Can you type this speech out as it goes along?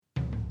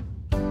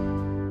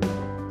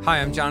Hi,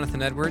 I'm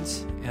Jonathan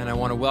Edwards, and I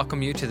want to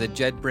welcome you to the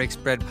Jed Breaks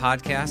Bread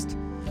podcast.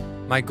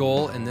 My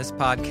goal in this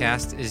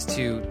podcast is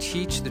to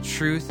teach the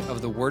truth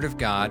of the Word of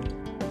God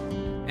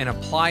and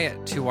apply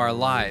it to our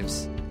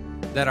lives,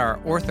 that our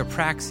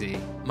orthopraxy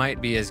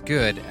might be as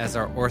good as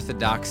our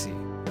orthodoxy.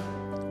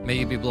 May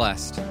you be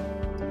blessed.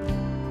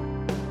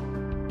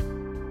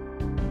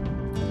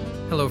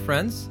 Hello,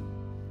 friends.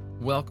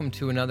 Welcome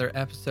to another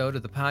episode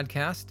of the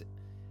podcast.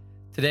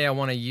 Today, I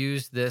want to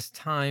use this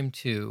time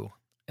to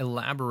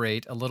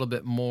elaborate a little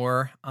bit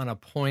more on a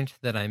point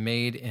that I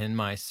made in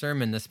my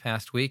sermon this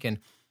past week. And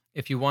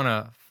if you want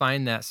to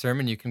find that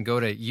sermon, you can go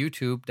to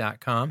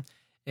youtube.com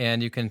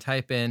and you can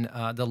type in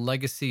The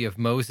Legacy of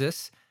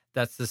Moses.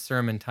 That's the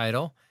sermon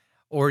title.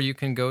 Or you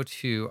can go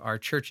to our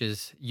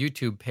church's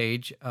YouTube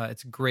page.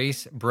 It's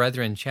Grace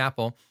Brethren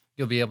Chapel.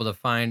 You'll be able to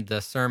find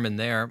the sermon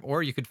there,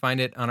 or you could find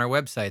it on our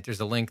website. There's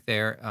a link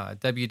there,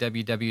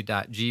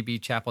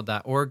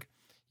 www.gbchapel.org.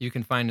 You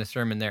can find the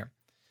sermon there.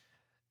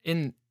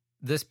 In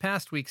this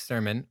past week's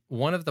sermon,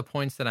 one of the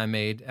points that I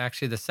made,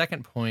 actually the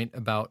second point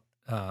about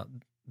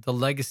the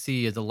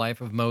legacy of the life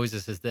of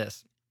Moses is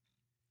this,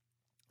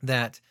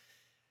 that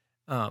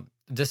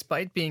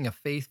despite being a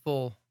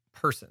faithful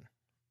person,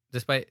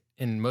 despite,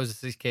 in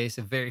Moses' case,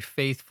 a very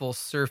faithful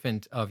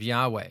servant of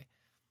Yahweh,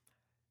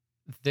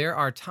 there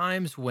are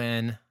times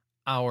when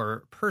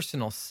our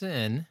personal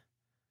sin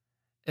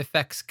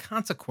affects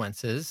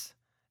consequences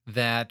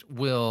that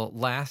will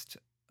last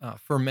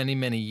for many,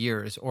 many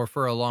years or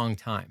for a long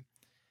time.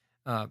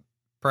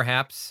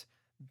 Perhaps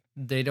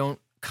they don't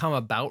come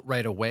about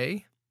right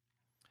away.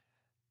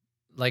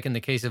 Like in the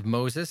case of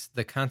Moses,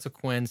 the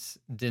consequence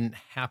didn't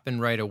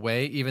happen right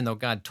away, even though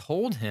God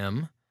told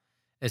him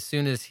as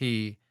soon as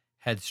he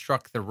had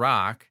struck the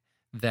rock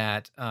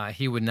that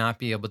he would not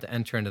be able to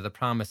enter into the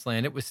promised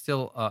land. It was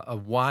still a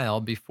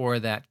while before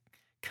that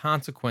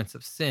consequence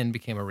of sin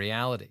became a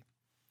reality.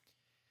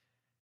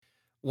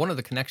 One of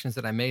the connections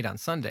that I made on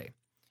Sunday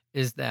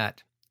is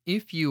that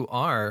if you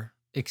are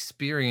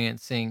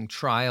experiencing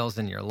trials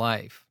in your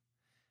life,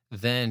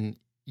 then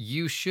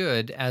you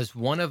should, as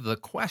one of the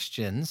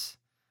questions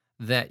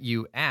that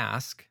you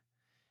ask,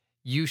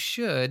 you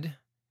should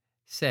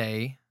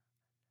say,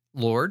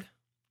 Lord,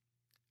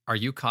 are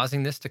you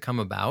causing this to come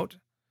about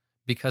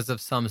because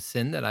of some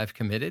sin that I've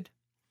committed?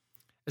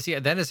 See,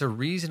 that is a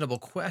reasonable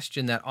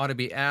question that ought to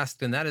be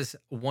asked, and that is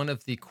one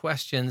of the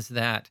questions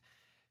that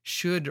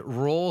should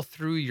roll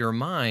through your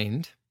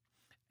mind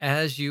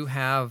as you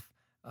have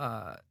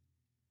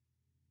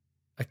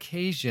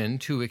occasion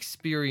to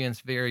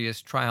experience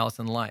various trials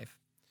in life.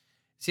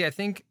 See, I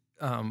think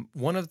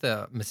one of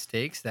the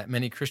mistakes that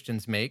many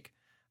Christians make,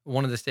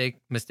 one of the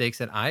mistakes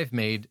that I've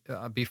made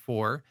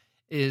before,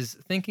 is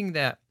thinking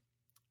that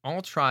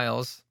all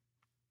trials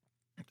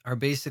are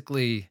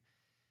basically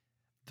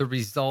the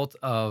result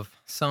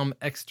of some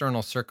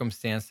external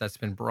circumstance that's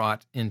been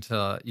brought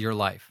into your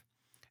life.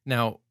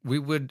 Now, we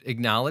would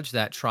acknowledge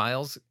that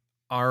trials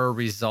are a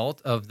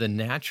result of the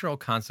natural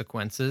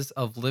consequences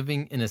of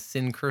living in a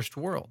sin-cursed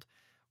world.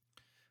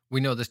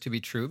 We know this to be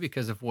true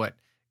because of what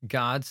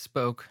God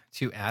spoke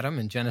to Adam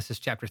in Genesis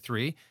chapter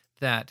 3,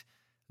 that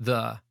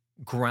the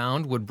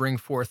ground would bring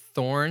forth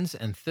thorns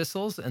and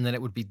thistles, and that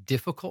it would be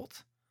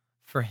difficult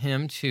for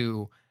him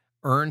to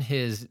earn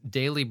his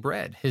daily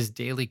bread, his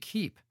daily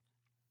keep.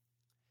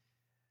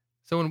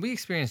 So when we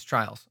experience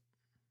trials,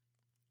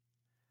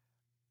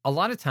 a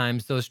lot of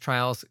times those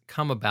trials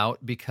come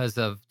about because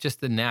of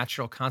just the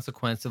natural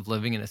consequence of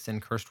living in a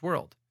sin-cursed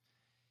world.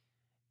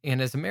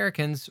 And as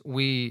Americans,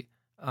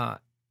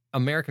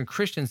 American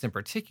Christians in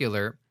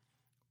particular,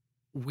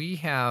 we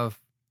have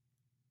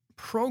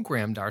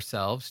programmed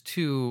ourselves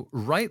to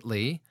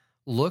rightly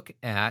look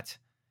at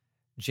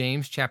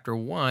James chapter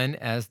 1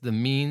 as the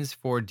means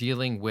for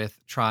dealing with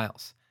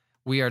trials.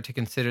 We are to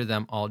consider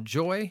them all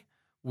joy.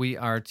 We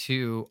are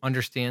to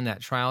understand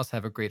that trials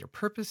have a greater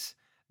purpose,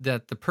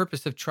 that the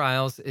purpose of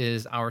trials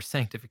is our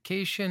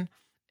sanctification,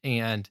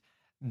 and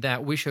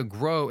that we should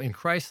grow in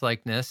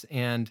Christ-likeness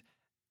and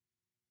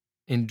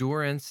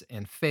endurance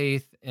and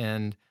faith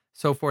and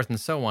so forth and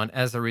so on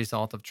as a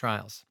result of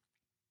trials.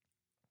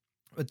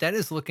 But that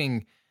is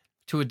looking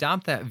to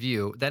adopt that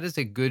view. That is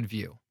a good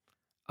view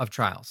of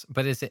trials,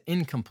 but it's an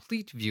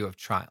incomplete view of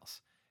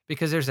trials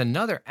because there's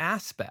another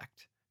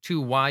aspect to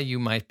why you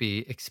might be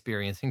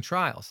experiencing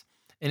trials.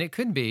 And it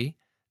could be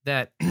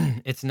that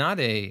it's not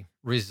a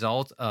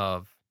result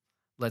of,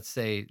 let's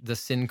say, the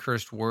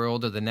sin-cursed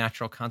world or the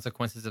natural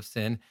consequences of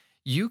sin.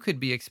 You could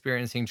be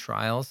experiencing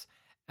trials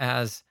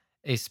as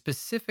a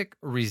specific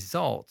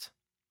result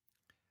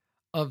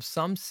of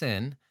some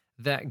sin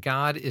that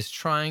God is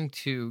trying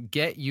to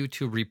get you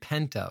to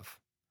repent of.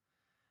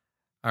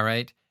 All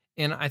right?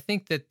 And I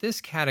think that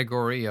this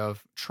category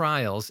of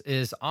trials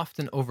is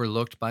often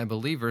overlooked by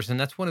believers, and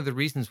that's one of the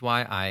reasons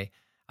why I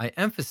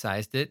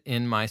emphasized it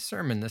in my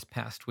sermon this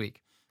past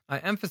week. I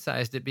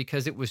emphasized it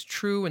because it was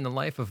true in the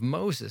life of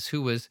Moses,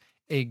 who was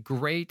a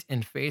great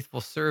and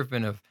faithful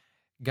servant of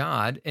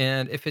God.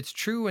 And if it's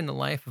true in the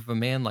life of a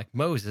man like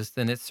Moses,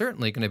 then it's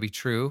certainly going to be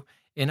true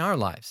in our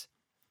lives.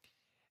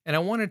 And I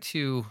wanted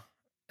to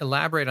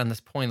elaborate on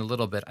this point a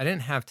little bit. I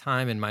didn't have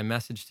time in my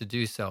message to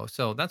do so.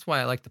 So that's why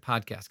I like the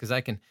podcast, because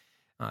I can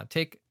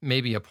take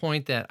maybe a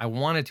point that I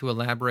wanted to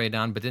elaborate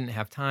on but didn't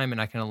have time, and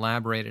I can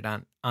elaborate it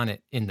on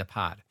it in the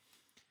pod.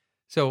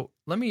 So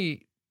let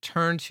me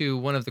turn to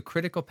one of the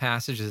critical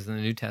passages in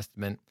the New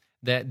Testament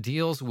that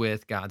deals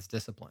with God's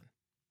discipline.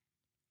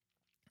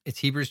 It's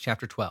Hebrews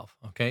chapter 12,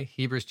 okay?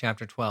 Hebrews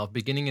chapter 12,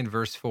 beginning in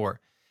verse 4.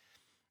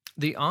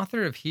 The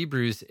author of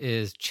Hebrews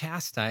is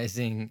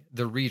chastising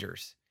the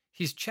readers.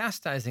 He's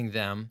chastising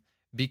them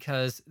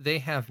because they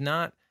have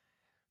not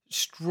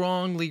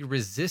strongly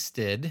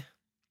resisted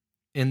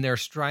in their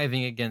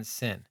striving against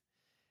sin.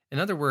 In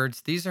other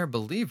words, these are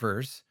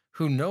believers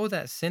who know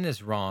that sin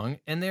is wrong,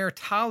 and they're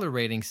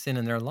tolerating sin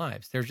in their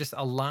lives. They're just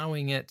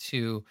allowing it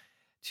to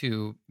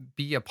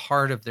be a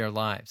part of their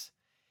lives.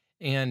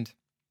 And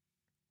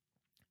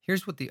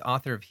here's what the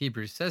author of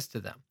Hebrews says to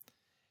them.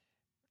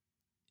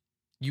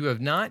 You have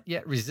not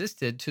yet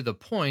resisted to the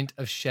point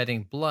of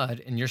shedding blood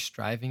in your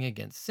striving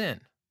against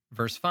sin.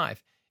 Verse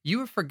 5, you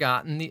have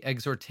forgotten the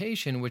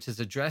exhortation which is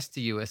addressed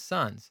to you as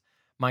sons.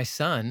 My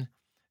son,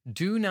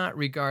 do not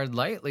regard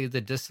lightly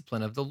the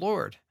discipline of the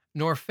Lord,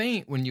 nor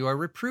faint when you are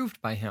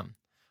reproved by him.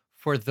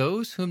 For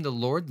those whom the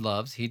Lord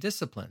loves, he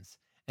disciplines,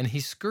 and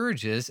he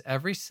scourges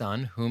every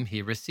son whom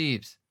he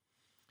receives.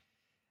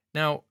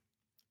 Now,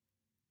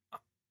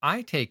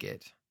 I take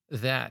it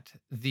that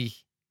the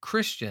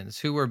Christians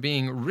who were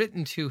being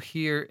written to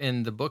here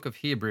in the book of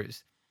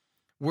Hebrews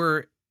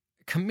were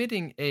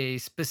committing a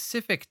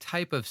specific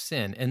type of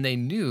sin, and they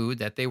knew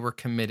that they were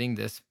committing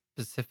this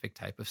specific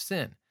type of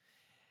sin.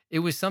 It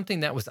was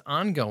something that was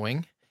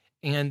ongoing,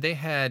 and they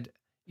had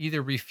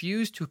either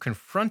refused to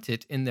confront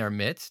it in their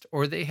midst,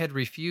 or they had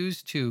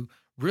refused to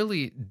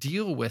really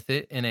deal with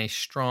it in a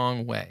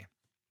strong way.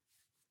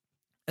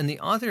 And the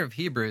author of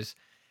Hebrews,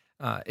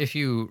 if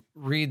you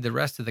read the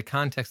rest of the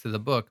context of the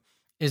book,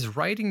 is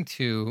writing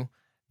to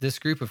this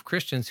group of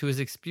Christians who is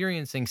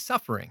experiencing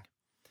suffering.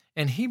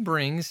 And he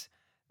brings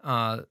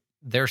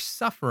their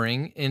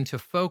suffering into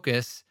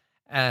focus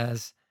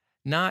as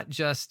not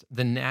just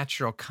the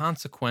natural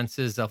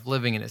consequences of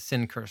living in a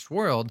sin-cursed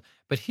world,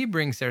 but he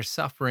brings their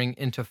suffering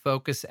into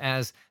focus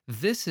as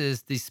this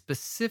is the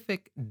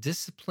specific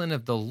discipline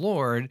of the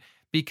Lord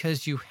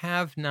because you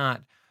have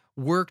not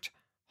worked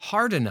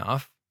hard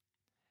enough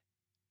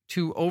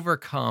to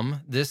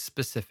overcome this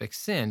specific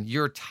sin.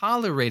 You're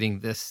tolerating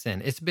this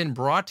sin. It's been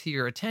brought to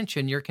your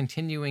attention. You're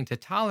continuing to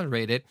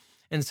tolerate it.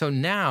 And so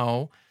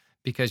now,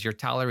 because you're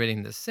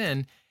tolerating the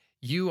sin,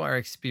 you are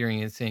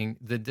experiencing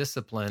the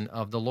discipline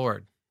of the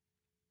Lord.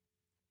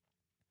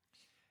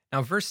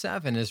 Now, verse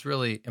 7 is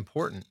really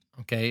important,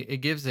 okay? It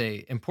gives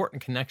an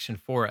important connection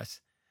for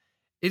us.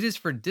 It is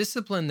for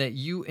discipline that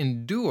you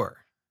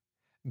endure.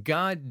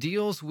 God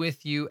deals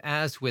with you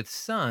as with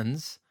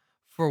sons,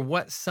 for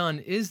what son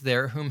is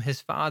there whom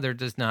his father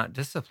does not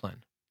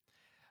discipline?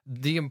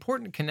 The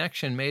important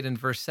connection made in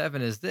verse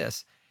 7 is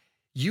this.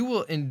 You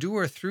will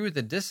endure through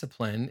the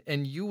discipline,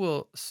 and you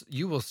will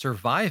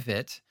survive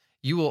it.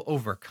 You will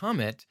overcome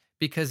it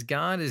because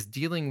God is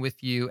dealing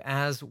with you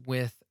as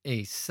with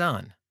a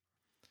son.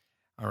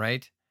 All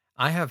right?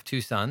 I have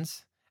 2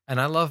 sons, and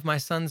I love my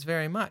sons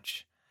very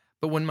much.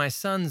 But when my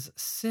sons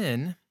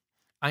sin,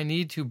 I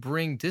need to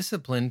bring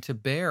discipline to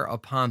bear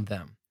upon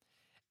them.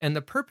 And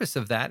the purpose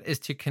of that is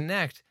to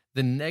connect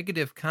the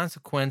negative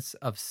consequence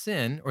of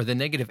sin or the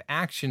negative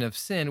action of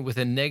sin with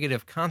a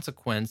negative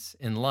consequence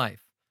in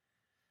life.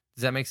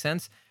 Does that make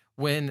sense?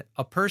 When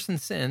a person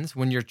sins,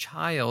 when your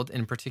child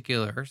in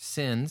particular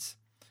sins,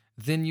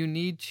 then you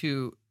need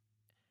to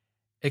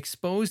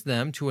expose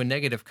them to a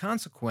negative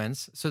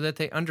consequence so that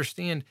they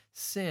understand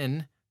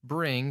sin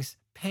brings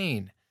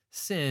pain.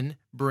 Sin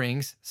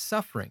brings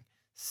suffering.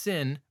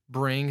 Sin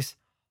brings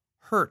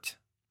hurt.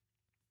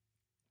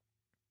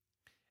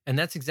 And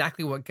that's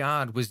exactly what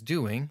God was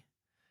doing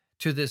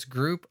to this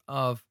group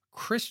of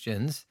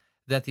Christians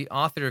that the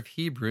author of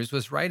Hebrews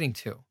was writing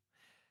to.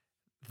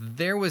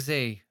 There was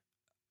a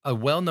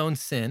well-known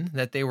sin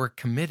that they were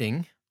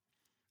committing.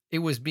 It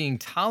was being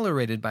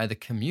tolerated by the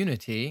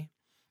community,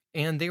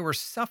 and they were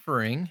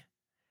suffering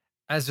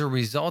as a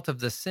result of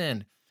the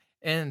sin.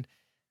 And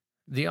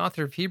the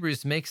author of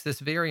Hebrews makes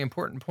this very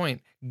important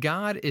point.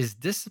 God is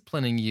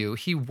disciplining you.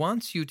 He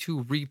wants you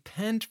to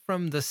repent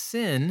from the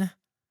sin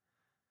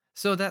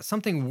so that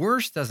something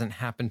worse doesn't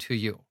happen to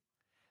you.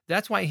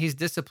 That's why he's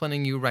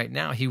disciplining you right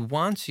now. He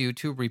wants you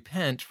to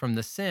repent from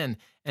the sin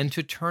and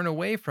to turn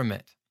away from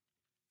it.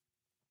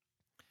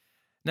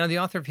 Now, the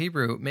author of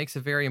Hebrew makes a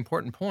very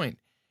important point.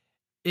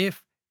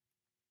 If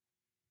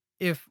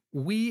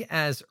we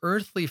as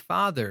earthly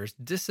fathers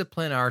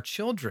discipline our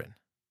children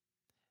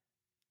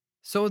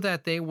so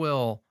that they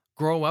will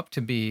grow up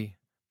to be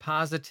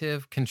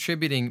positive,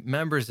 contributing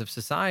members of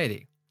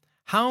society,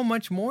 how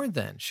much more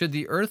then should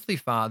the earthly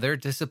Father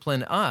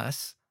discipline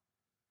us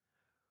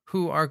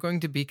who are going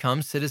to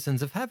become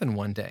citizens of heaven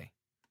one day?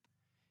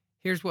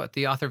 Here's what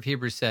the author of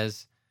Hebrews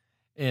says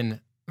in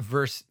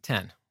verse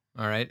 10.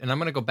 All right. And I'm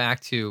going to go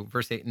back to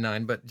verse 8 and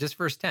 9, but just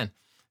verse 10.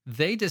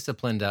 They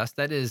disciplined us,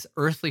 that is,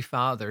 earthly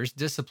fathers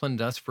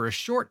disciplined us for a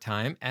short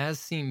time as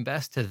seemed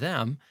best to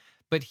them,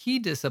 but he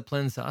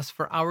disciplines us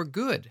for our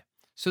good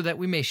so that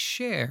we may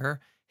share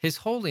his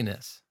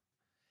holiness.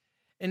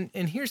 And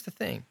here's the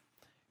thing.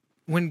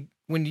 When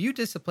you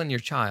discipline your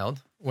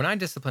child, when I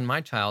discipline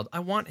my child, I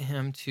want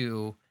him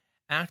to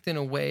act in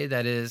a way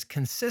that is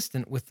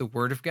consistent with the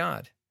word of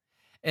God.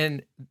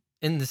 And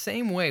in the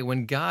same way,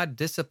 when God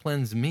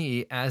disciplines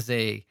me as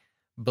a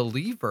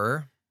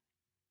believer,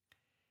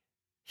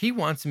 he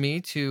wants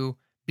me to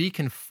be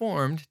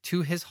conformed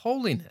to his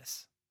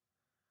holiness.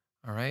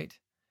 All right?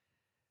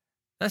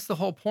 That's the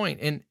whole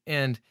point.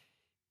 And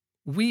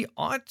we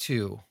ought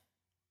to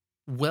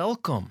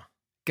welcome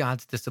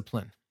God's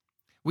discipline.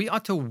 We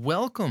ought to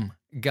welcome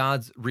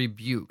God's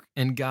rebuke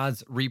and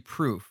God's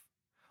reproof.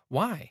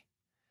 Why?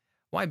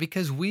 Why?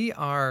 Because we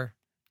are,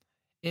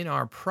 in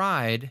our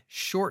pride,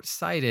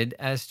 short-sighted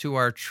as to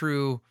our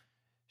true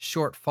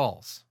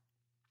shortfalls.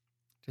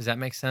 Does that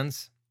make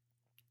sense?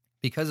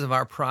 Because of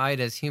our pride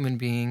as human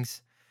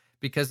beings,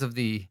 because of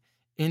the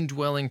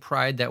indwelling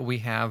pride that we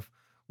have,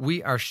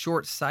 we are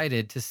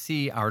short-sighted to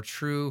see our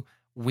true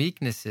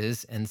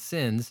weaknesses and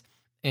sins.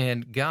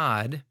 And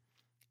God,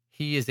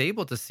 he is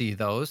able to see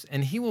those,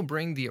 and he will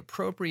bring the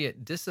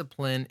appropriate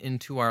discipline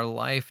into our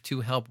life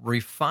to help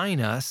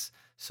refine us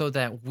so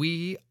that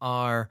we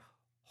are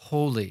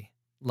holy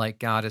like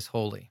God is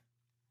holy.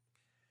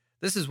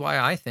 This is why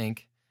I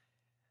think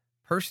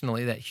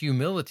personally that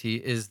humility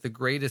is the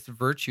greatest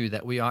virtue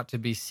that we ought to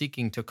be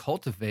seeking to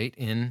cultivate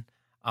in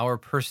our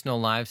personal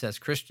lives as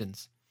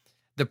Christians.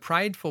 The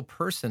prideful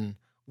person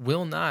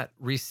will not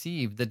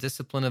receive the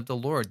discipline of the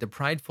Lord. The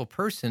prideful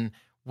person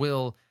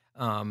will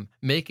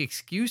make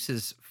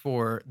excuses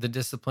for the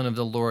discipline of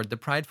the Lord. The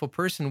prideful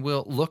person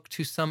will look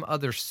to some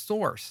other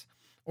source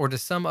or to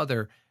some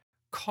other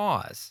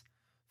cause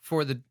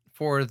for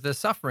the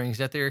sufferings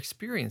that they're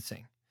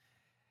experiencing.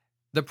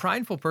 The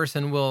prideful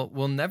person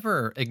will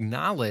never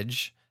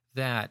acknowledge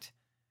that,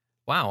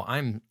 wow,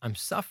 I'm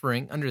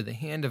suffering under the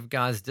hand of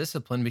God's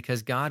discipline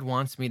because God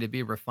wants me to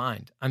be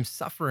refined. I'm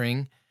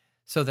suffering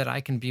so that I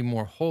can be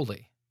more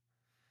holy.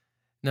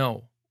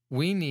 No,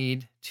 we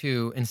need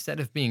to, instead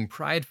of being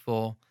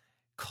prideful,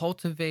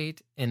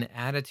 cultivate an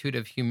attitude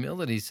of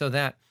humility so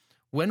that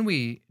when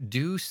we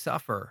do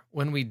suffer,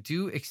 when we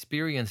do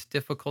experience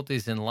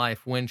difficulties in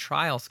life, when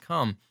trials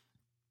come,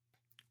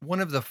 one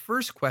of the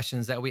first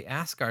questions that we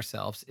ask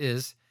ourselves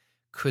is,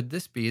 could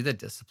this be the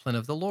discipline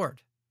of the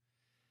Lord?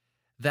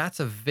 That's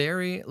a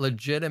very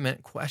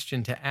legitimate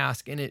question to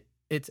ask, and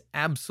it's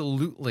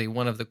absolutely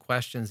one of the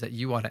questions that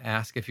you ought to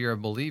ask if you're a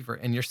believer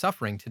and you're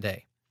suffering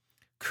today.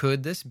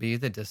 Could this be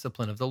the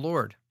discipline of the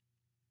Lord?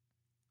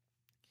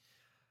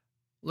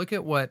 Look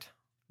at what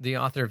the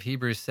author of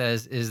Hebrews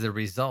says is the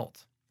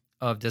result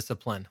of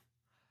discipline.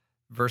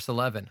 Verse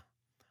 11.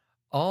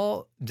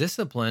 All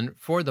discipline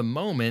for the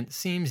moment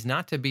seems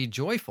not to be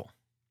joyful,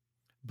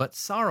 but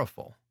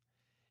sorrowful.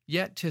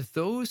 Yet to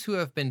those who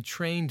have been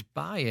trained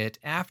by it,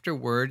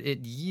 afterward it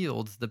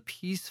yields the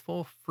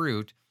peaceful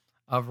fruit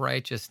of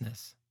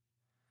righteousness.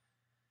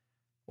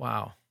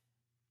 Wow.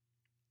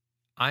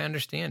 I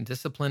understand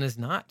discipline is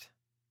not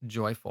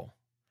joyful.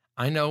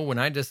 I know when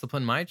I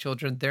discipline my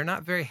children, they're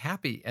not very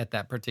happy at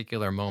that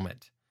particular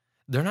moment.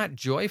 They're not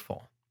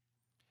joyful.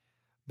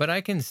 But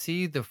I can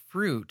see the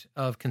fruit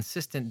of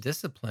consistent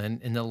discipline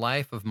in the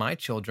life of my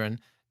children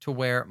to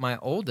where my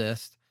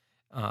oldest,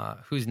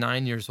 who's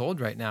 9 years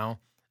old right now,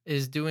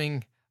 is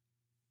doing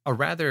a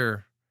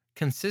rather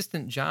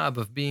consistent job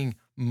of being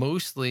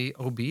mostly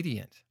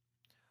obedient,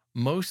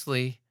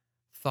 mostly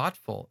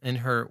thoughtful in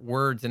her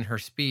words and her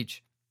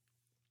speech.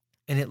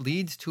 And it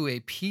leads to a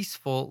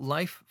peaceful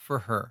life for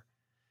her.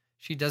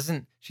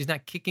 She's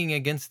not kicking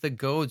against the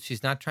goads.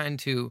 She's not trying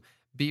to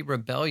be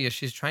rebellious.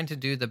 She's trying to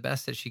do the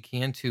best that she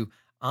can to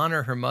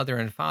honor her mother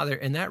and father,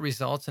 and that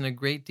results in a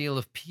great deal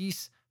of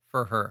peace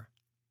for her.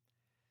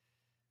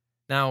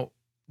 Now,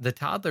 the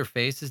toddler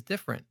phase is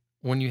different.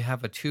 When you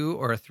have a 2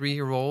 or a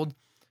 3-year-old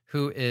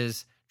who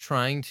is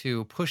trying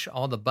to push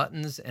all the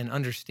buttons and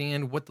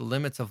understand what the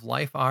limits of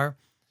life are,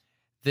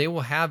 they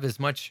will have as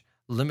much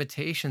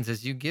limitations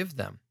as you give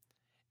them.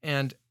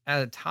 And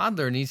a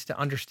toddler needs to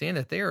understand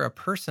that they are a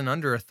person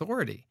under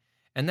authority,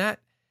 and that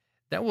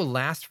will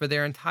last for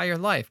their entire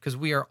life because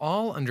we are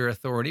all under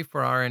authority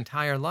for our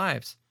entire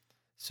lives.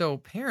 So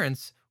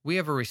parents, we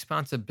have a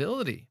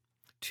responsibility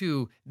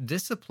to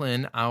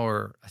discipline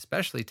our,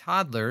 especially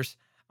toddlers,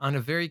 on a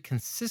very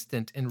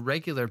consistent and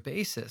regular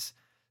basis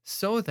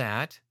so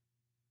that,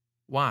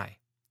 why?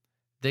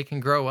 They can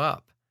grow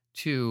up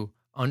to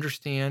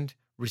understand,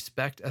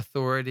 respect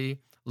authority,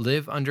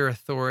 live under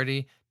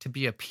authority, to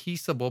be a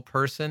peaceable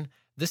person.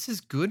 This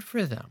is good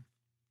for them.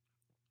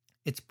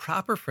 It's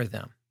proper for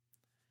them.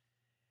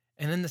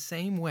 And in the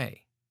same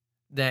way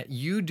that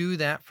you do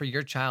that for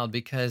your child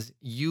because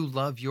you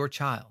love your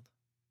child,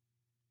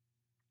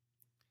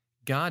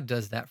 God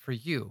does that for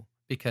you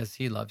because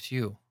he loves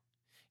you.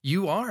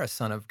 You are a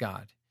son of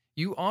God.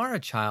 You are a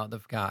child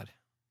of God.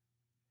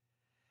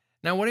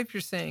 Now, what if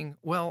you're saying,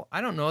 well,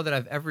 I don't know that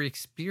I've ever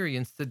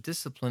experienced the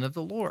discipline of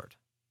the Lord?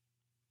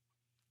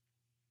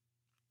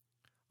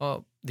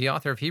 Well, the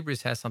author of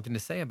Hebrews has something to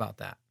say about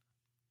that.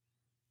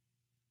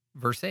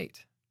 Verse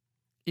 8,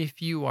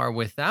 if you are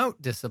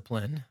without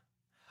discipline,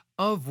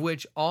 of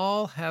which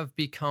all have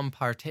become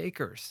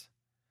partakers,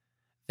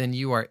 then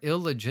you are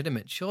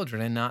illegitimate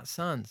children and not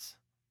sons.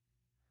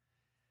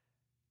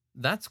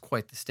 That's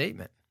quite the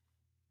statement.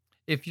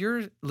 If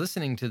you're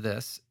listening to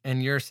this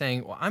and you're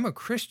saying, well, I'm a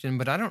Christian,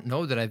 but I don't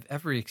know that I've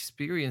ever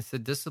experienced the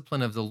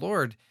discipline of the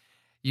Lord,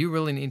 you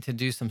really need to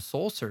do some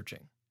soul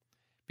searching.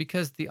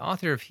 Because the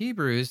author of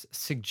Hebrews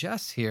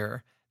suggests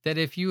here that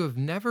if you have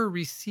never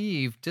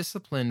received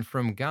discipline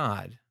from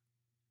God,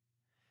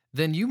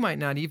 then you might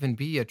not even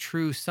be a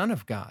true son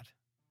of God.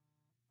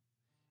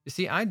 You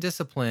see, I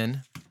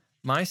discipline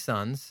my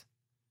sons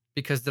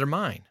because they're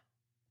mine.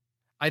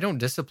 I don't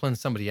discipline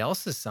somebody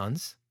else's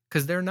sons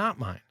because they're not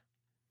mine.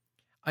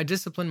 I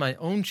discipline my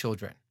own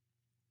children.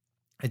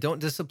 I don't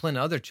discipline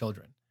other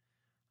children.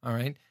 All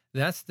right?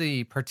 That's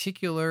the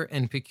particular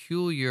and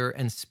peculiar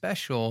and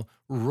special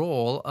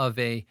role of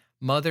a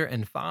mother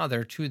and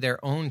father to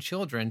their own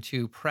children,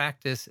 to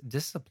practice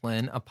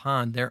discipline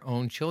upon their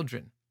own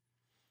children.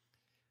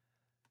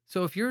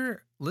 So if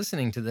you're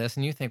listening to this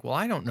and you think, well,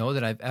 I don't know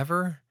that I've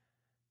ever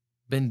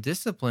been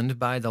disciplined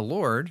by the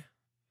Lord,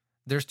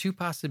 there's two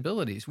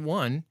possibilities.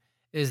 One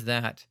is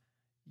that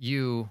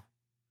you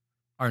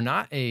are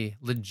not a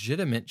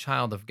legitimate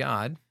child of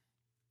God,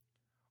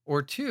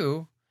 or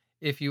two,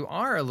 if you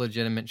are a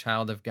legitimate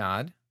child of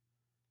God,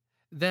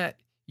 that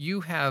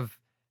you have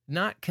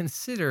not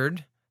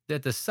considered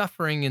that the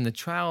suffering and the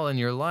trial in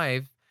your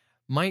life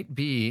might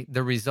be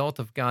the result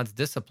of God's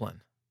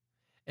discipline.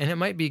 And it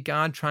might be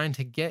God trying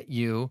to get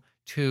you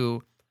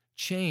to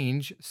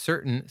change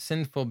certain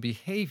sinful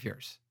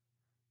behaviors.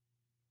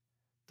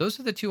 Those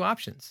are the two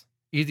options.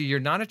 Either you're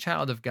not a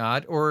child of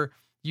God, or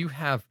you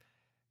have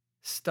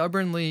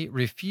stubbornly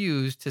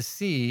refused to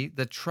see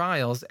the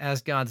trials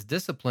as God's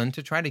discipline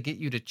to try to get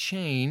you to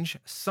change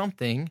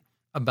something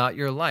about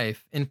your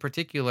life, in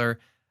particular,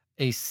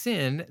 a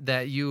sin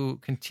that you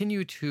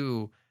continue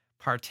to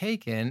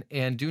partake in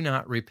and do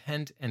not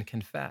repent and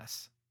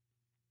confess.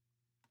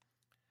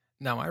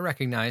 Now, I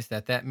recognize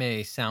that that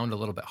may sound a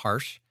little bit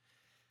harsh,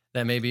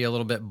 that may be a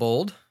little bit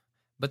bold,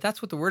 but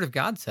that's what the Word of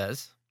God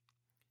says.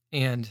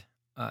 And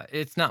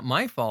it's not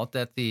my fault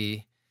that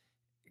the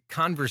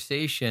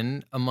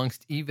conversation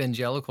amongst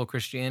evangelical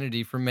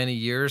Christianity for many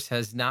years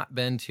has not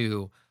been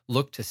to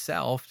look to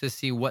self to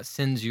see what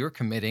sins you're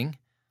committing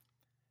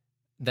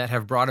that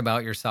have brought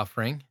about your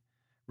suffering.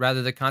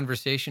 Rather, the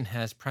conversation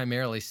has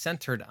primarily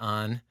centered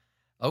on,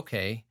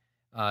 okay,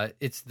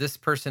 it's this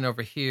person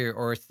over here,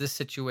 or it's this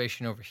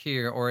situation over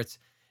here, or it's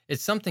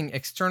something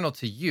external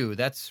to you.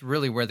 That's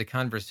really where the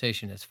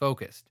conversation is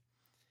focused.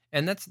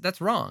 And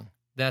that's wrong.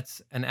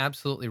 That's an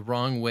absolutely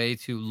wrong way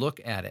to look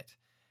at it.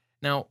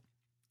 Now,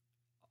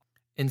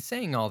 in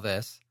saying all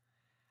this,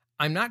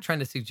 I'm not trying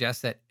to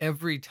suggest that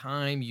every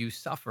time you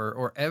suffer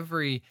or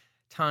every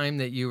time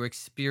that you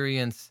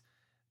experience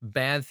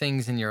bad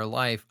things in your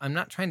life, I'm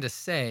not trying to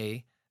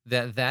say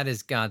that that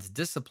is God's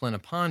discipline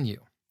upon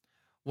you.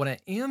 What I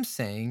am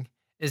saying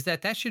is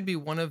that that should be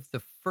one of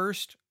the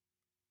first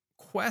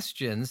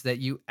questions that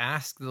you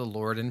ask the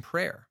Lord in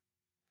prayer.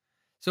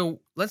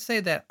 So let's say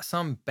that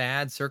some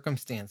bad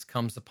circumstance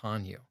comes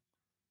upon you,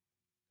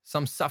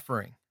 some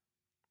suffering.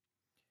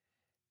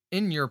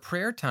 In your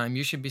prayer time,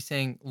 you should be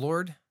saying,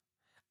 Lord,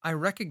 I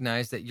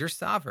recognize that you're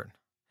sovereign.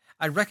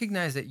 I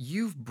recognize that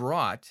you've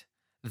brought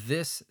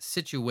this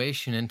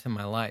situation into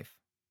my life.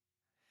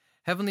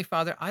 Heavenly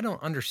Father, I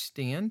don't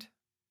understand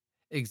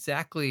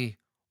exactly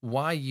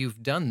why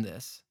you've done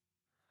this,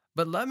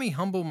 but let me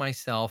humble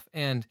myself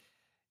and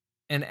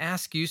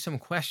ask you some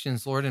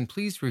questions, Lord, and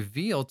please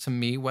reveal to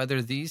me whether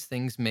these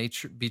things may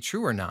be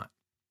true or not.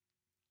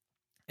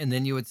 And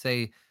then you would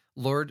say,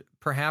 Lord,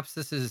 perhaps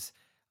this has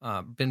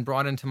been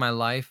brought into my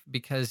life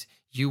because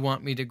you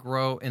want me to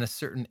grow in a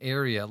certain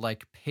area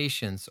like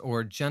patience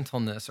or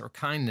gentleness or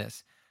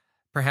kindness.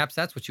 Perhaps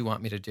that's what you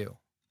want me to do.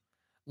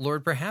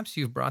 Lord, perhaps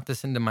you've brought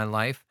this into my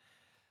life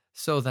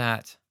so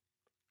that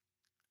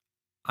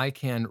I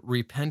can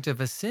repent of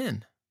a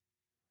sin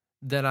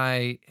that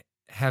I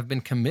have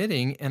been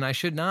committing, and I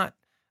should not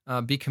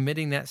be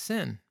committing that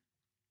sin.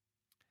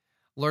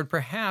 Lord,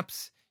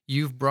 perhaps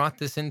you've brought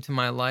this into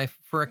my life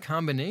for a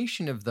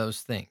combination of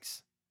those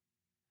things.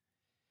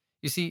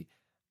 You see,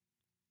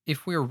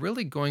 if we're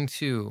really going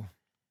to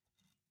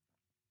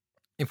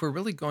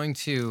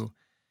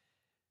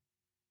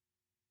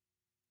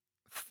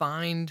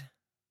find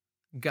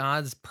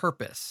God's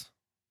purpose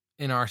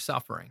in our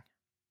suffering,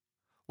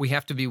 we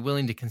have to be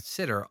willing to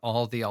consider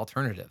all the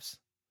alternatives.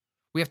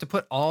 We have to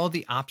put all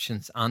the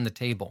options on the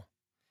table.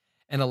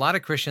 And a lot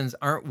of Christians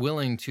aren't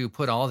willing to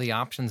put all the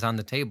options on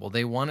the table.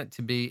 They want it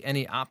to be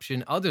any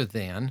option other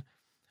than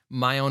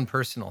my own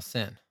personal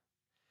sin.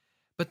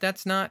 But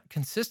that's not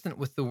consistent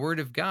with the Word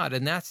of God.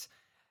 And that's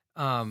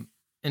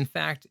In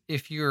fact,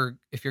 if you're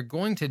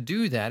going to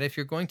do that, if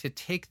you're going to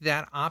take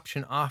that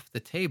option off the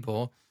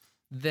table,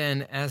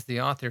 then as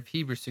the author of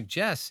Hebrews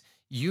suggests,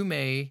 you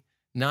may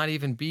not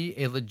even be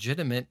a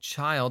legitimate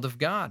child of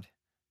God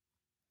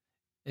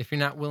if you're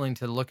not willing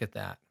to look at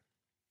that.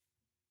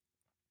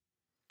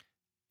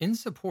 In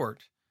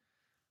support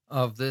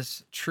of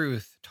this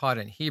truth taught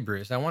in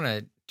Hebrews, I want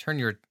to turn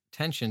your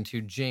attention to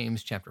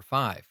James chapter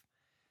 5.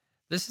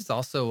 This is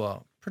also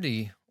a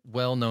pretty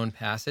well-known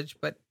passage,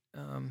 but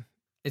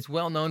it's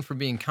well known for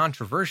being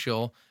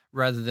controversial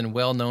rather than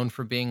well known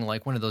for being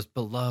like one of those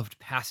beloved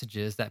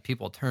passages that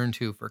people turn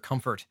to for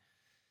comfort.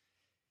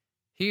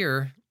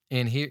 Here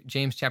in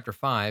James chapter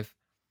 5,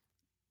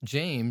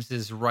 James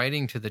is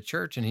writing to the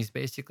church and he's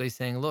basically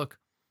saying, look,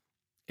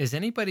 is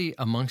anybody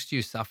amongst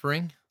you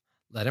suffering?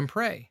 Let him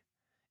pray.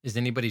 Is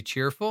anybody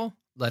cheerful?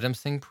 Let him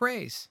sing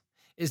praise.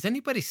 Is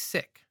anybody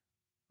sick?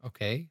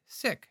 Okay,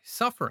 sick,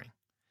 suffering.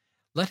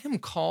 Let him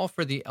call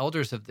for the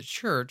elders of the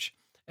church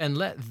and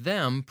let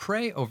them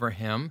pray over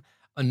him,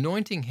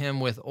 anointing him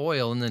with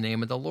oil in the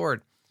name of the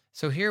Lord.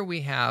 So here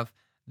we have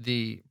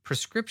the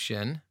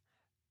prescription,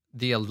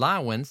 the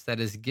allowance that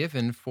is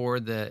given for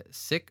the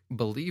sick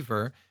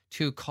believer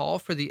to call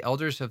for the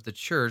elders of the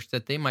church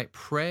that they might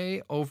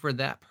pray over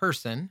that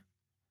person,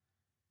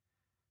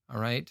 all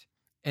right,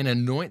 and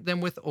anoint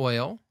them with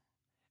oil.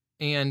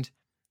 And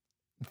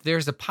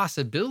there's a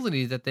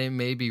possibility that they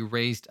may be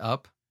raised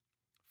up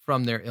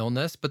from their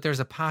illness, but there's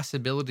a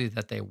possibility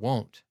that they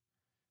won't.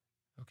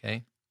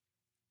 Okay.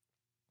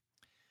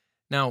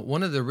 Now,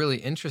 one of the really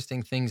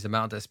interesting things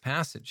about this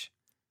passage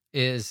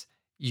is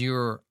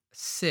you're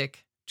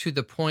sick to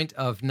the point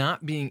of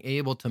not being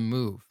able to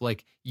move.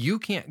 Like you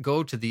can't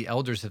go to the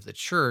elders of the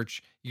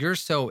church. You're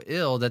so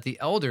ill that the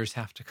elders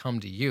have to come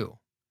to you.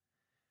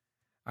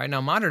 All right.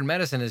 Now, modern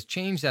medicine has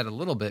changed that a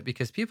little bit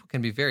because people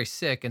can be very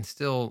sick and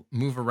still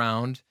move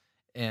around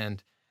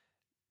and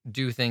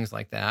do things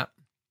like that.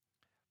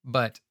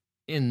 But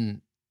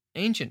in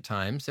ancient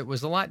times, it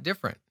was a lot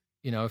different.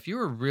 You know, if you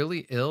were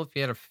really ill, if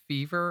you had a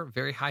fever,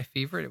 very high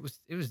fever,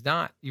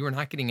 you were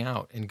not getting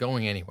out and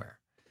going anywhere.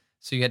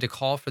 So you had to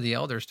call for the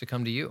elders to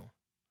come to you.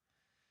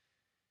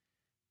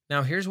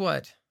 Now, here's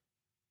what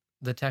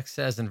the text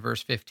says in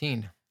verse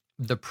 15,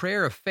 the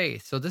prayer of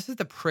faith. So this is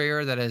the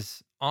prayer that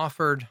is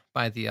offered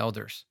by the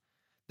elders.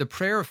 The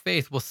prayer of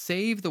faith will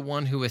save the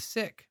one who is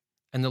sick,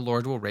 and the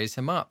Lord will raise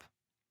him up.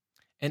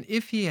 And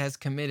if he has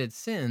committed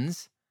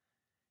sins,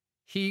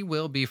 he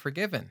will be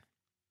forgiven.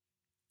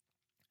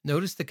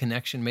 Notice the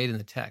connection made in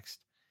the text.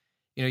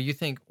 You know, you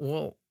think,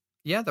 well,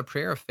 yeah, the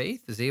prayer of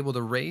faith is able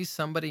to raise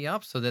somebody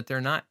up so that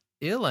they're not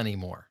ill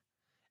anymore.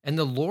 And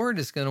the Lord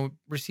is going to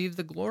receive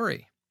the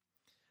glory.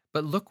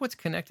 But look what's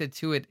connected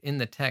to it in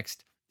the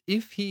text.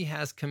 If he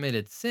has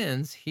committed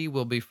sins, he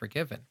will be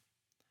forgiven.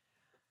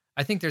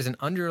 I think there's an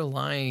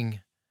underlying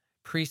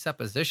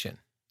presupposition.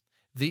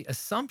 The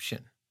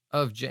assumption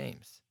of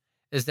James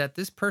is that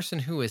this person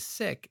who is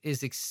sick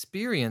is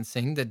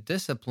experiencing the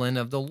discipline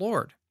of the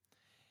Lord.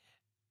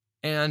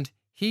 And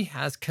he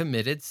has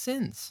committed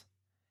sins.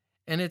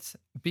 And it's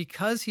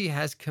because he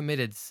has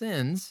committed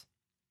sins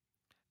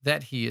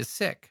that he is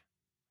sick.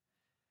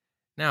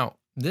 Now,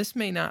 this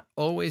may not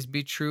always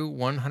be true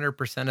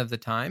 100% of the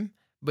time,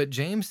 but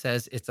James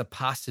says it's a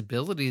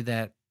possibility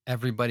that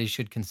everybody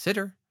should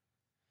consider.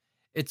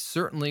 It's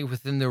certainly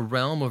within the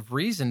realm of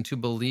reason to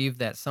believe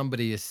that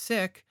somebody is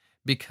sick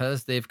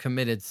because they've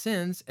committed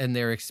sins and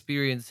they're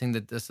experiencing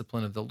the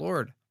discipline of the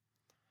Lord.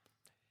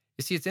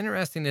 You see, it's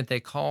interesting that they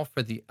call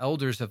for the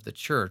elders of the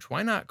church.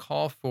 Why not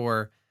call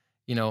for,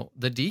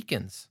 the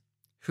deacons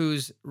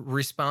whose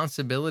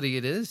responsibility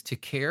it is to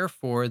care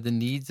for the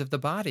needs of the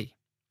body?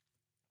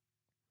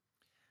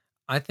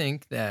 I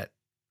think that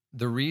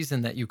the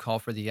reason that you call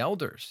for the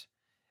elders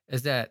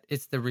is that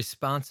it's the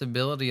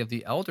responsibility of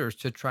the elders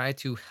to try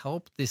to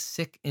help the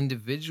sick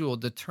individual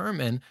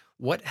determine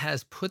what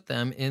has put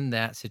them in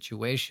that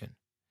situation.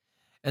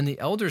 And the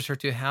elders are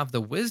to have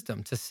the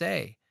wisdom to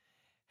say,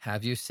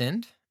 have you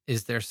sinned?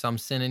 Is there some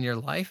sin in your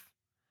life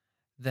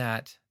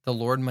that the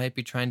Lord might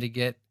be trying to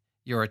get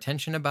your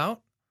attention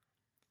about?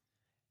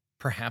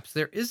 Perhaps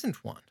there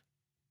isn't one.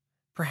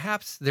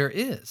 Perhaps there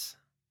is.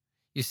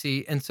 You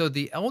see, and so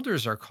the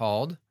elders are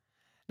called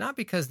not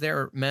because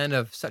they're men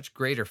of such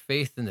greater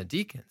faith than the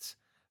deacons,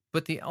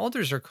 but the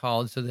elders are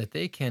called so that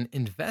they can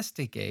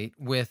investigate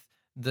with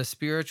the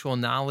spiritual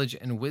knowledge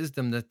and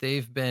wisdom that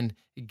they've been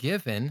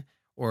given,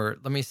 or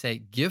let me say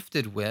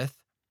gifted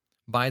with,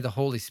 by the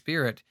Holy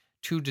Spirit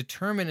to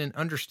determine and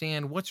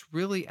understand what's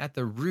really at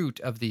the root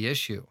of the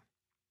issue.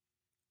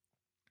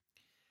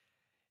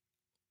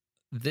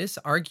 This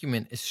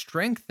argument is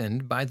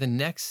strengthened by the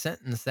next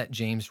sentence that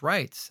James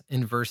writes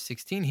in verse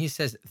 16. He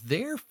says,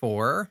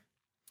 therefore,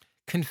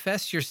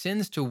 confess your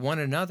sins to one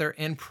another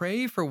and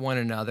pray for one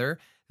another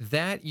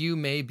that you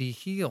may be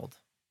healed.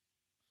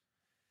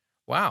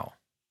 Wow.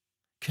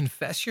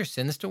 Confess your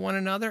sins to one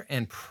another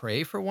and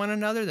pray for one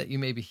another that you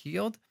may be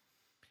healed.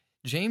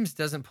 James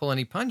doesn't pull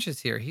any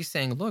punches here. He's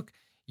saying, look,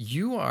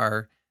 you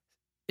are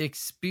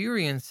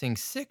experiencing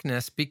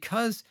sickness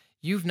because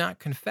You've not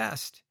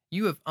confessed.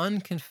 You have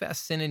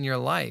unconfessed sin in your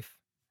life.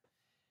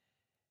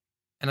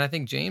 And I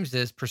think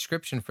James's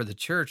prescription for the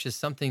church is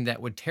something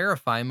that would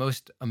terrify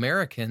most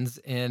Americans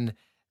in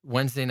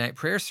Wednesday night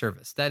prayer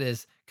service. That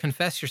is,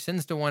 confess your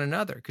sins to one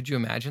another. Could you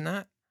imagine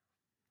that?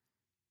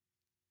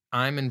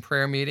 I'm in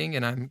prayer meeting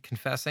and I'm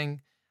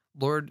confessing,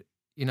 Lord,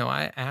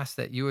 I ask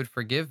that you would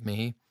forgive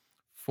me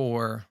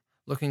for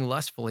looking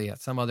lustfully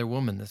at some other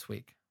woman this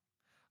week.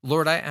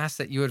 Lord, I ask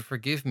that you would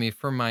forgive me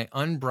for my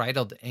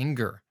unbridled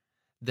anger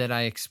that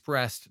I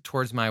expressed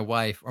towards my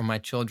wife or my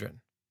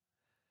children.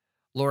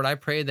 Lord, I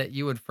pray that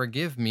you would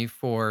forgive me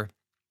for,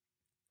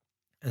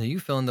 and you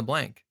fill in the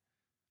blank,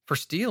 for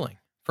stealing,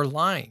 for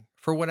lying,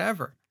 for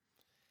whatever.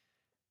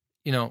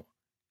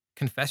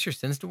 Confess your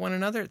sins to one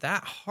another.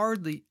 That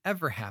hardly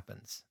ever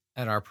happens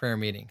at our prayer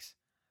meetings.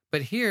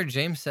 But here,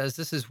 James says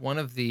this is one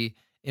of the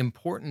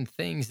important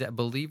things that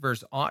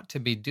believers ought to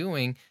be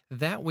doing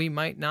that we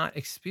might not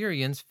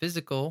experience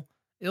physical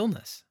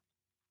illness.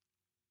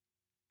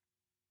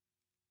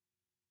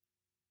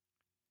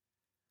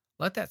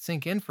 Let that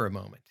sink in for a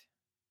moment.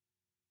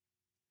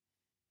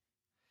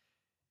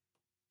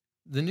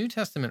 The New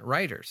Testament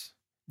writers,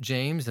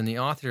 James and the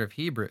author of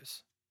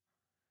Hebrews,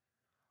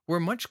 were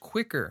much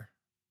quicker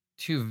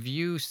to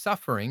view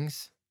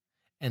sufferings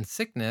and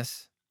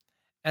sickness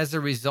as a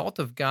result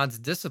of God's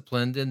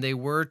discipline than they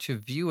were to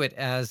view it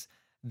as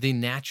the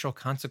natural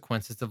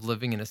consequences of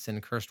living in a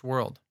sin-cursed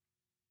world.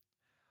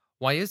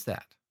 Why is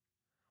that?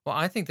 Well,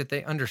 I think that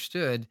they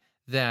understood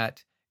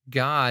that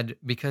God,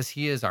 because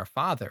he is our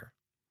Father,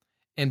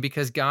 and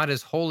because God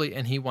is holy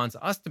and he wants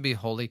us to be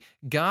holy,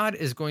 God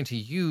is going to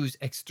use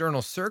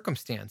external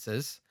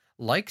circumstances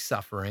like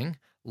suffering,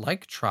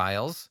 like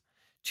trials,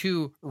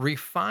 to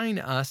refine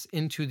us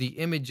into the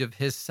image of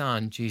his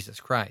Son, Jesus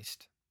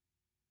Christ.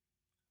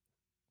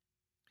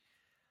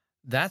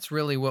 That's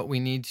really what we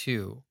need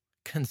to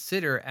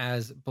consider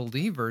as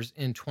believers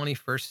in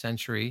 21st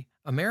century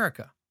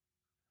America.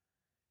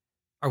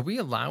 Are we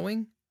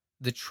allowing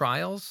the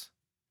trials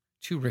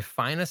to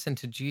refine us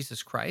into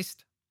Jesus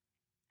Christ?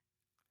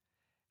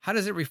 How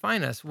does it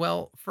refine us?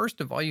 Well, first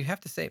of all, you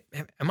have to say,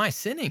 am I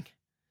sinning?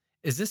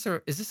 Is this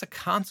a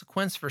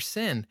consequence for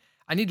sin?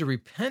 I need to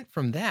repent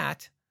from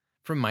that,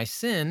 from my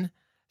sin,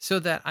 so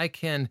that I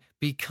can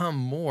become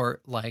more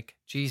like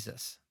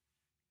Jesus.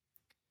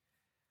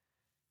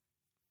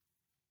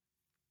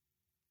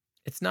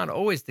 It's not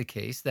always the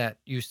case that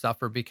you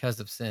suffer because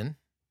of sin,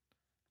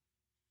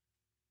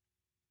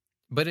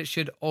 but it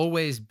should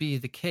always be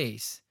the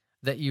case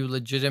that you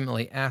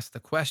legitimately ask the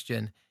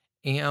question,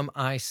 am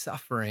I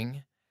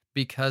suffering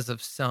because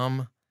of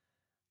some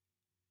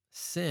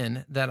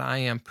sin that I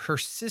am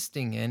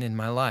persisting in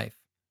my life?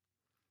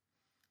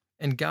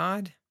 And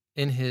God,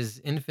 in his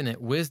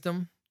infinite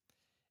wisdom,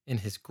 in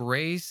his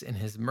grace, in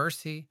his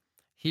mercy,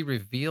 he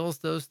reveals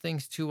those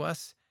things to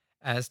us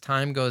as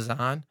time goes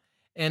on.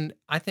 And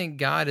I think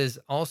God is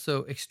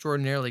also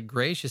extraordinarily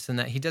gracious in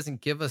that he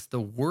doesn't give us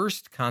the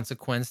worst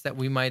consequence that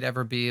we might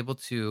ever be able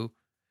to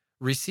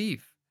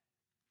receive.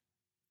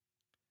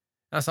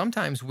 Now,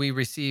 sometimes we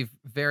receive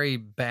very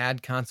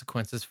bad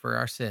consequences for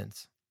our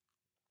sins.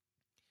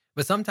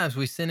 But sometimes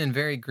we sin in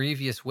very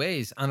grievous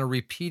ways on a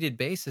repeated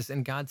basis,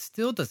 and God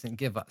still doesn't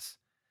give us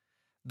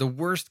the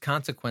worst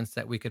consequence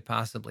that we could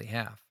possibly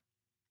have.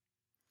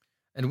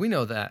 And we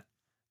know that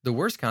the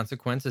worst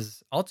consequence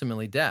is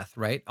ultimately death,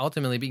 right?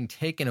 Ultimately being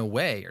taken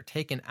away or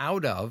taken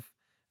out of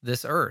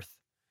this earth.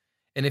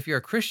 And if you're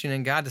a Christian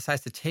and God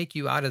decides to take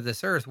you out of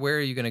this earth, where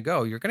are you going to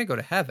go? You're going to go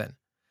to heaven.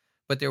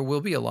 But there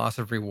will be a loss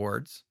of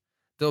rewards.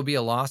 There'll be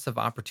a loss of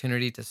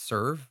opportunity to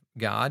serve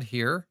God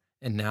here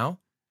and now.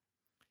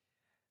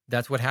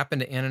 That's what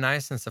happened to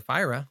Ananias and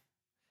Sapphira.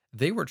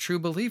 They were true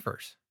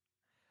believers.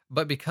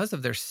 But because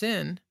of their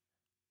sin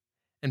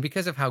and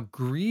because of how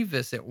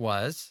grievous it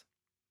was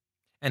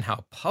and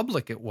how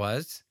public it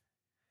was,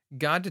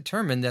 God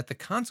determined that the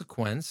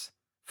consequence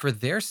for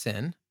their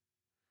sin,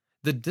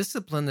 the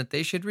discipline that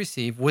they should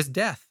receive, was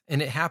death,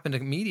 and it happened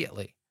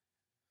immediately.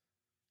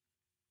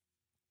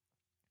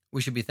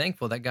 We should be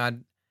thankful that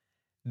God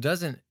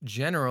doesn't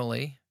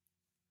generally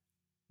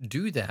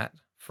do that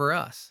for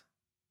us.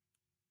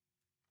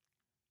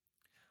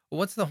 Well,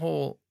 what's the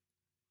whole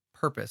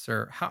purpose,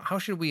 or how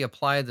should we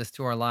apply this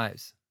to our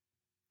lives?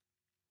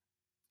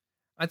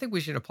 I think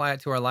we should apply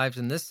it to our lives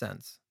in this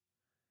sense.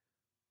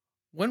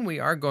 When we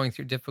are going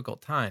through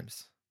difficult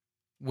times,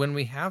 when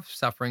we have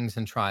sufferings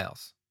and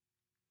trials,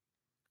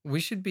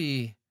 we should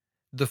be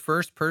the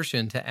first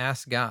person to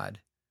ask God,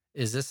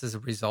 is this as a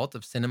result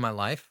of sin in my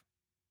life?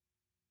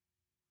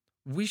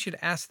 We should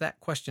ask that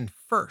question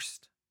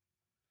first.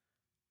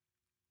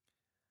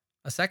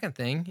 A second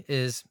thing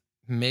is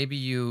maybe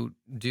you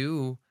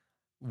do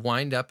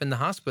wind up in the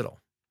hospital,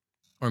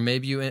 or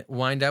maybe you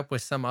wind up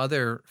with some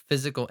other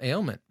physical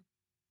ailment.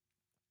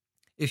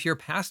 If your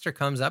pastor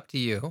comes up to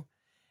you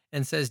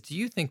and says, do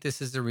you think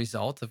this is the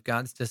result of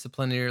God's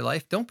discipline in your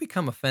life? Don't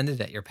become offended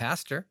at your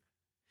pastor.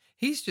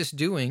 He's just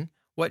doing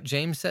what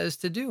James says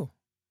to do.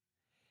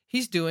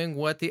 He's doing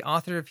what the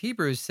author of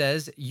Hebrews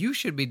says you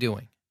should be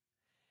doing.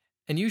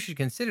 And you should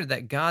consider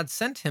that God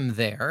sent him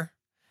there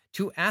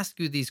to ask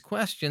you these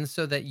questions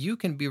so that you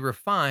can be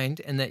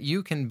refined and that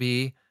you can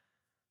be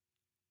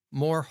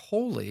more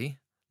holy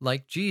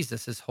like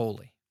Jesus is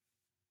holy.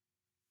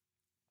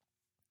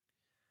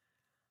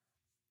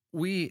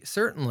 We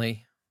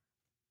certainly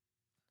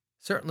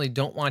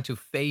don't want to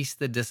face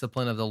the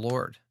discipline of the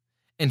Lord.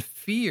 And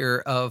fear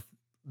of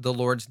the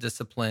Lord's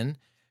discipline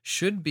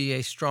should be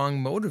a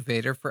strong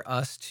motivator for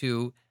us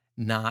to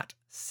not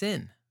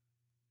sin.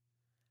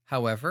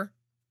 However,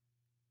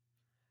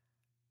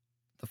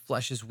 the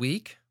flesh is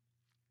weak,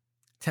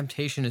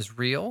 temptation is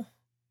real,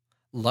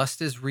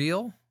 lust is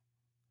real,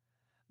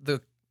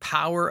 the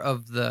power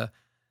of the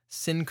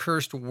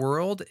sin-cursed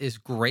world is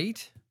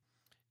great,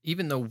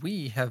 even though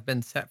we have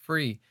been set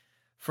free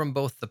from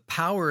both the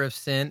power of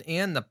sin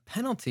and the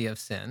penalty of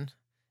sin,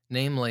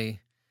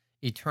 namely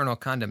eternal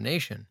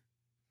condemnation.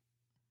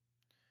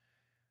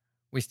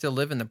 We still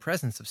live in the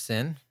presence of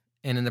sin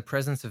and in the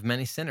presence of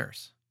many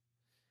sinners.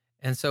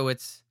 And so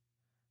it's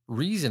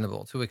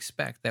reasonable to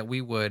expect that we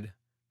would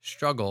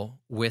struggle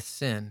with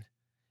sin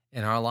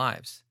in our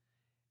lives,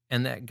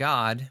 and that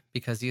God,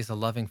 because he is a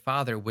loving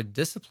Father, would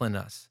discipline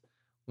us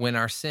when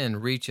our sin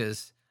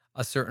reaches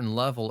a certain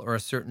level or a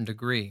certain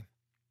degree.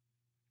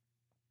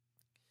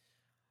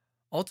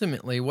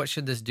 Ultimately, what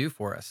should this do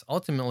for us?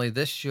 Ultimately,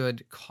 this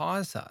should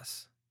cause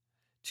us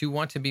to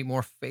want to be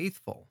more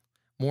faithful,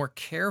 more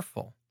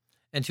careful,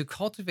 and to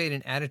cultivate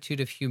an attitude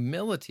of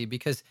humility,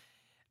 because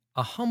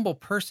a humble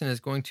person is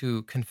going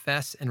to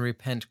confess and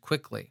repent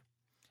quickly.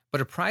 But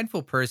a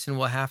prideful person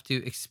will have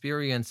to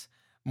experience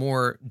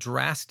more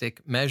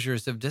drastic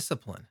measures of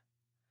discipline.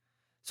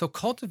 So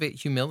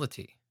cultivate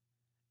humility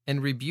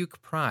and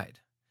rebuke pride.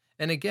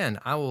 And again,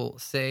 I will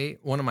say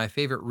one of my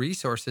favorite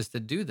resources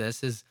to do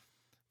this is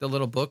the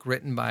little book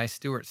written by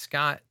Stuart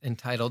Scott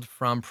entitled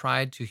From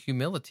Pride to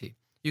Humility.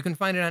 You can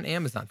find it on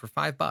Amazon for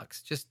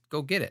 $5. Just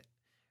go get it.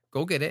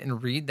 Go get it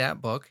and read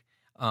that book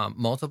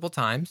multiple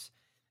times.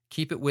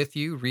 Keep it with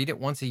you. Read it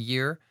once a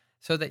year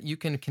so that you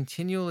can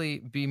continually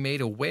be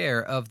made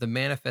aware of the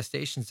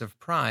manifestations of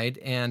pride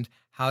and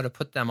how to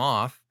put them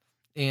off,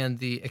 and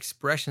the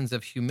expressions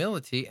of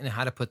humility and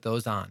how to put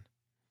those on.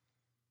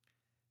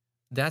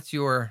 That's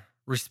your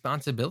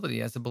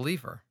responsibility as a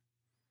believer,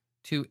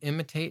 to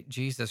imitate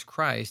Jesus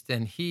Christ.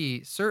 And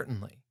he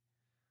certainly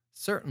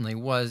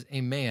was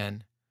a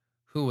man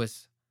who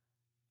was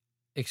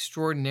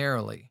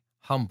extraordinarily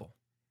humble.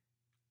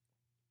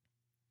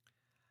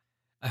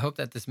 I hope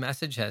that this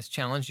message has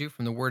challenged you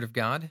from the Word of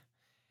God.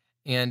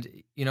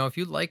 And, if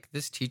you like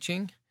this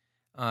teaching,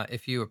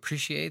 if you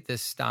appreciate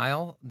this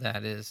style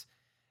that is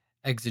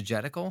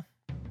exegetical,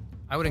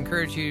 I would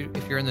encourage you,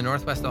 if you're in the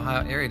Northwest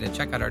Ohio area, to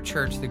check out our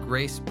church, the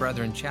Grace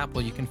Brethren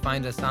Chapel. You can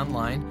find us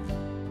online,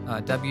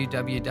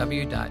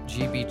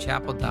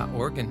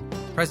 www.gbchapel.org. And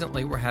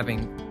presently we're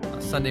having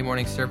Sunday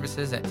morning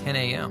services at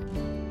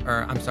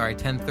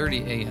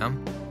 10:30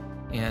 a.m.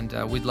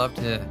 And we'd love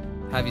to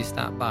have you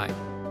stop by.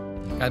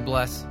 God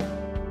bless.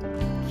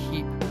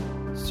 Keep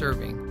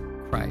serving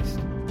Christ.